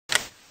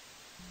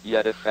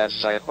Yet if,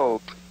 as I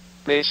hope,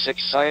 basic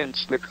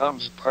science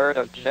becomes part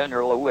of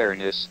general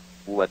awareness,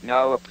 what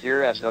now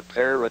appear as the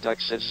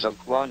paradoxes of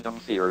quantum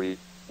theory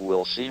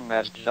will seem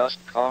as just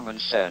common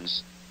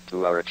sense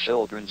to our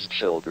children's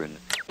children.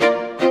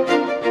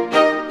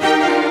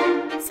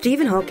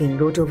 Stephen Hawking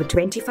wrote over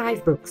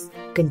 25 books,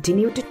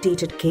 continued to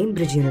teach at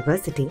Cambridge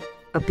University,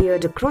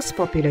 appeared across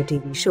popular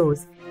TV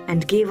shows,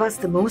 and gave us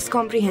the most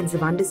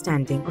comprehensive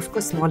understanding of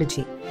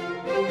cosmology.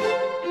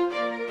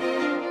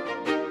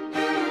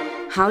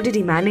 How did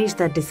he manage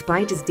that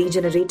despite his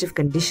degenerative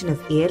condition of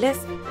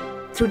ALS?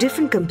 Through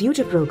different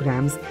computer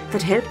programs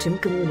that helped him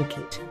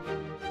communicate.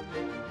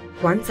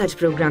 One such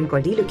program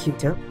called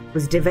Elocutor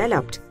was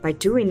developed by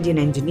two Indian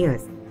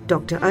engineers,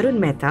 Dr. Arun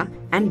Mehta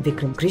and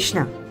Vickram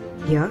Krishna.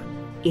 Here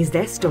is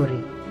their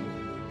story.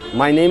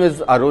 My name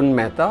is Arun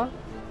Mehta.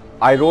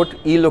 I wrote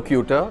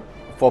Elocutor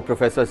for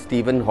Professor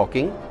Stephen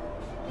Hawking,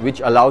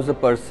 which allows a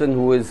person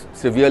who is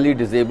severely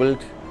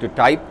disabled to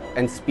type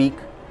and speak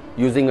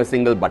using a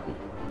single button.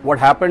 What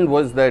happened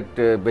was that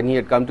when he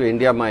had come to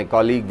India, my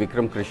colleague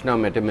Vickram Krishna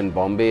met him in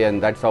Bombay,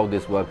 and that's how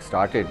this work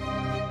started.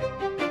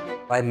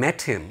 I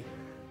met him,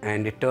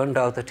 and it turned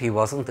out that he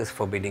wasn't this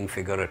forbidding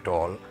figure at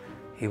all.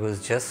 He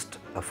was just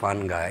a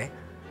fun guy,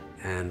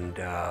 and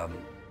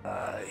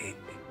he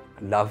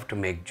loved to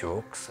make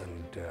jokes,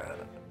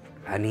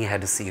 and he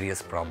had a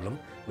serious problem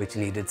which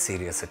needed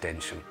serious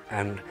attention.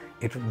 And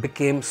it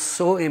became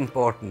so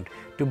important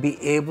to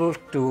be able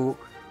to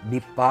be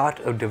part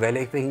of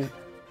developing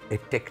a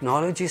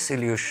technology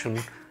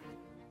solution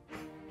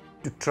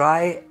to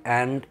try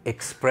and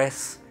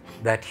express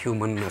that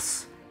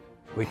humanness,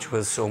 which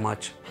was so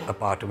much a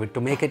part of it,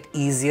 to make it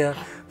easier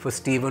for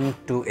Stephen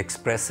to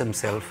express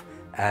himself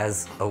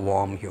as a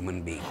warm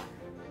human being.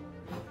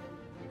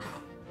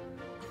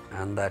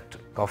 And that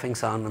coughing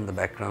sound in the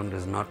background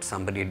is not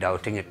somebody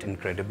doubting it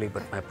incredibly,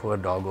 but my poor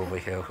dog over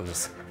here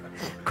who's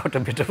got a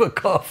bit of a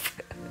cough.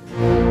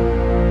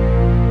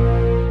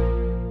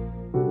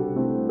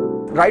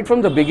 Right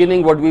from the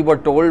beginning, what we were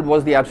told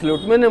was the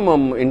absolute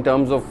minimum in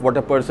terms of what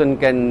a person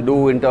can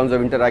do in terms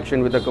of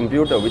interaction with a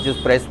computer, which is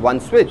press one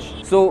switch.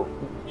 So,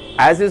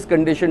 as his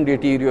condition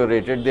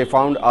deteriorated, they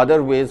found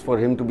other ways for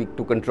him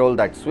to control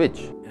that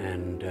switch.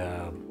 And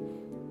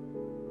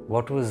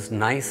what was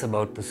nice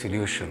about the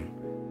solution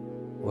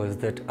was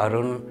that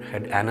Arun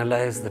had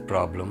analyzed the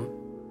problem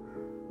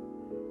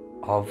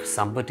of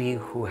somebody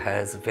who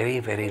has very,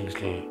 very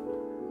little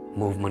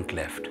movement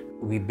left.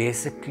 We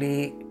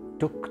basically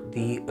took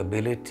the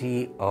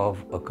ability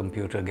of a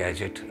computer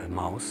gadget, a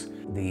mouse,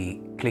 the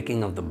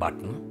clicking of the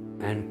button,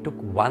 and took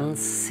one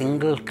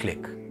single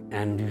click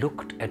and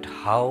looked at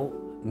how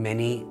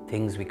many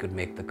things we could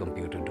make the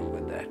computer do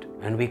with that.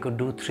 And we could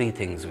do three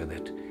things with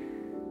it.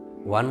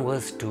 One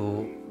was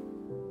to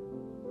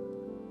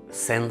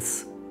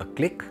sense a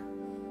click,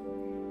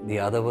 the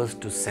other was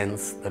to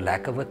sense the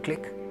lack of a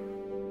click,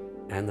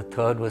 and the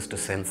third was to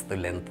sense the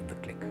length of the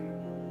click.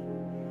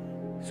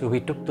 So we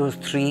took those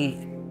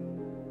three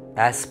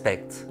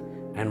aspects,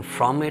 and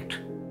from it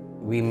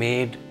we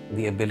made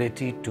the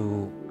ability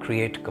to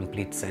create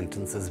complete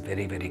sentences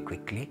very, very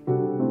quickly.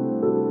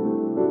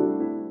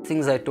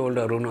 Things I told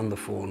Arun on the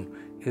phone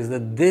is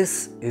that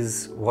this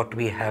is what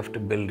we have to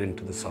build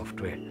into the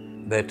software,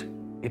 that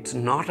it's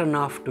not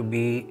enough to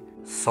be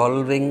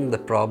solving the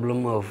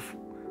problem of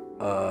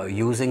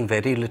using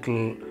very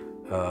little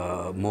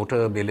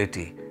motor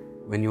ability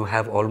when you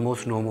have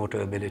almost no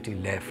motor ability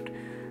left.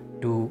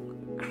 To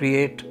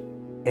create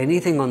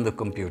anything on the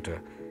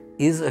computer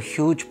is a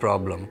huge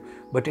problem,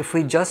 but if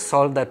we just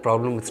solve that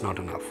problem, it's not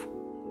enough.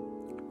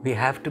 We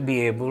have to be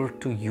able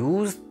to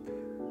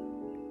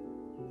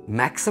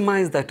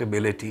maximize that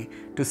ability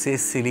to say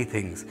silly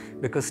things,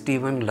 because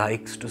Stephen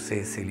likes to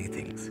say silly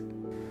things.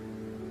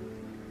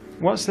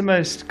 What's the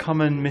most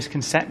common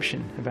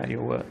misconception about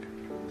your work?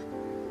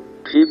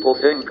 People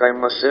think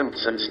I'm a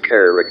Simpsons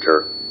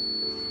character.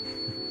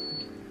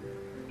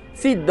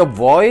 See, the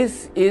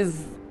voice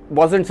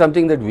wasn't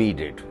something that we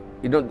did.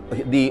 You know,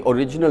 the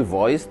original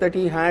voice that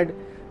he had,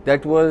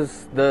 that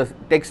was the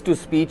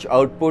text-to-speech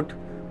output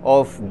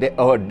of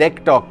a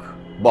deck talk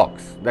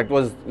box. That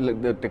was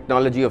the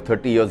technology of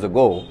 30 years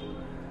ago.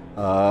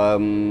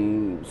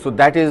 So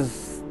that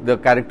is the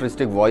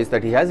characteristic voice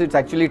that he has. It's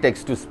actually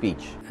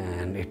text-to-speech.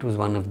 And it was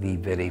one of the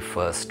very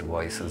first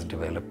voices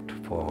developed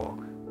for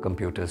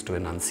computers to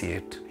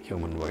enunciate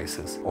human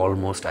voices.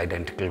 Almost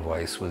identical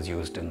voice was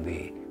used in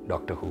the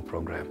Doctor Who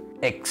program.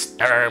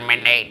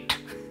 Exterminate!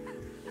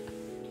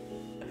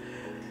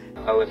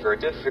 However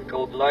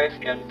difficult life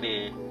can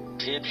be,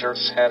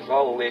 teachers have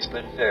always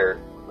been there,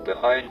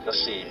 behind the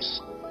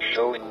scenes,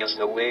 showing us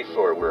the way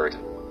forward.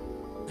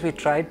 We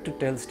tried to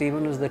tell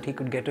Stephen was that he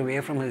could get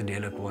away from his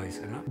Dalek voice,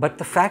 you know. But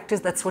the fact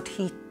is that's what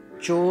he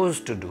chose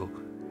to do.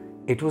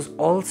 It was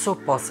also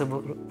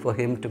possible for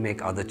him to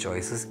make other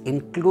choices,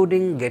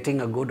 including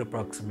getting a good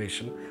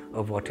approximation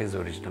of what his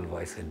original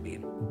voice had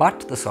been.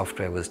 But the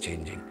software was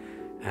changing.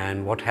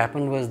 And what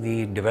happened was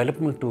the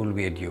development tool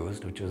we had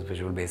used, which was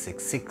Visual Basic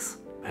 6,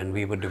 and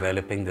we were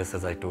developing this,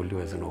 as I told you,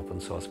 as an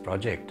open source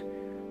project,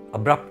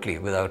 abruptly,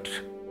 without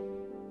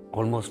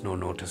almost no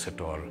notice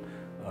at all,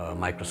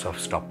 Microsoft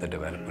stopped the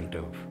development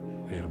of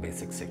Visual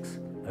Basic 6.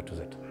 That was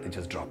it. They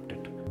just dropped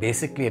it.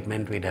 Basically, it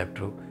meant we'd have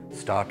to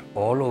start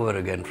all over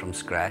again from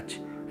scratch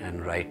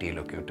and write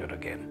eLocutor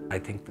again. I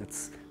think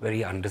it's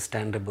very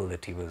understandable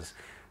that he was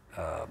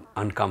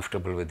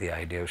uncomfortable with the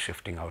idea of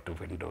shifting out of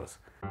Windows.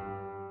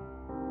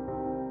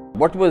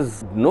 What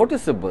was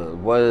noticeable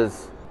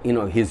was,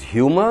 his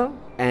humor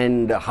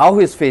and how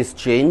his face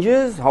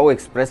changes, how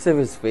expressive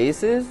his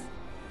face is.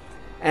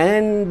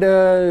 And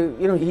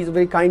he's a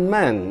very kind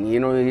man.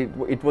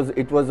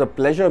 It was a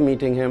pleasure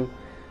meeting him.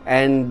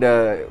 And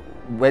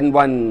when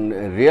one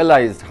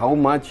realized how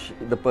much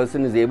the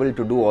person is able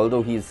to do,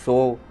 although he's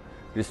so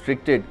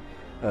restricted,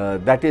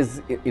 that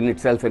is in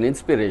itself an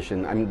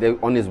inspiration. I mean,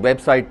 on his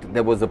website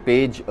there was a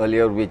page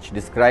earlier which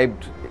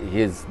described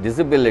his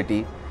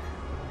disability,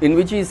 in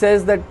which he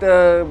says that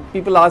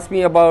people ask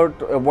me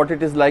about what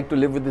it is like to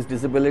live with this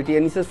disability,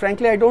 and he says,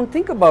 frankly, I don't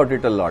think about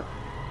it a lot,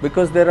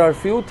 because there are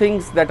few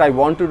things that I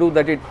want to do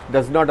that it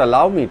does not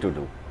allow me to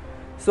do.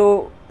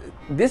 So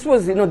this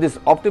was, this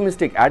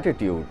optimistic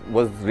attitude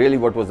was really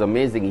what was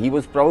amazing. He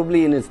was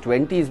probably in his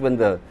 20s when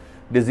the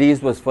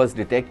disease was first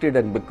detected,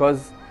 and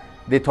because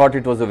they thought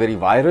it was a very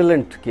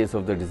virulent case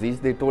of the disease,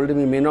 they told him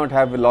he may not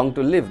have long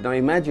to live. Now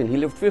imagine, he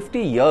lived 50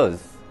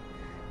 years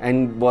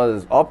and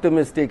was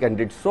optimistic and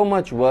did so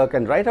much work,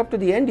 and right up to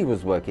the end he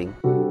was working.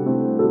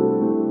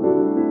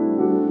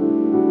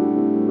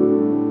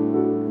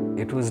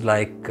 It was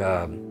like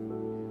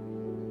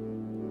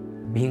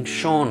being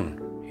shown,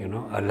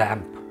 a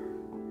lamp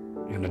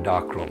in a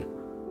dark room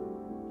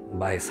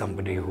by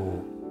somebody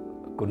who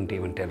couldn't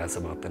even tell us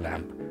about the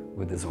lamp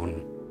with his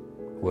own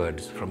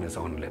words from his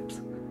own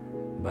lips.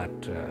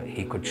 But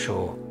he could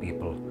show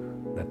people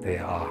that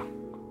there are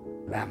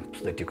lamps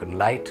that you can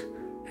light,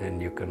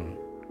 and you can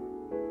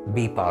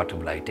be part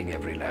of lighting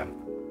every lamp.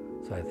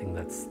 So I think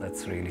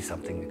that's really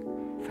something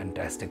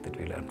fantastic that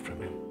we learned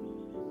from him.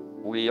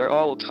 We are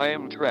all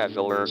time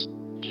travelers,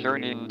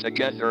 journeying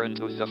together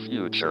into the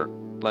future,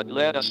 but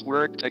let us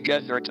work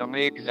together to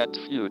make that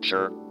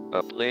future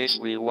a place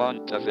we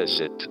want to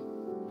visit.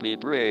 Be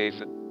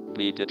brave,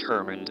 be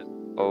determined,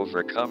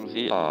 overcome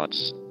the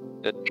odds.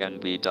 It can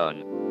be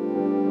done.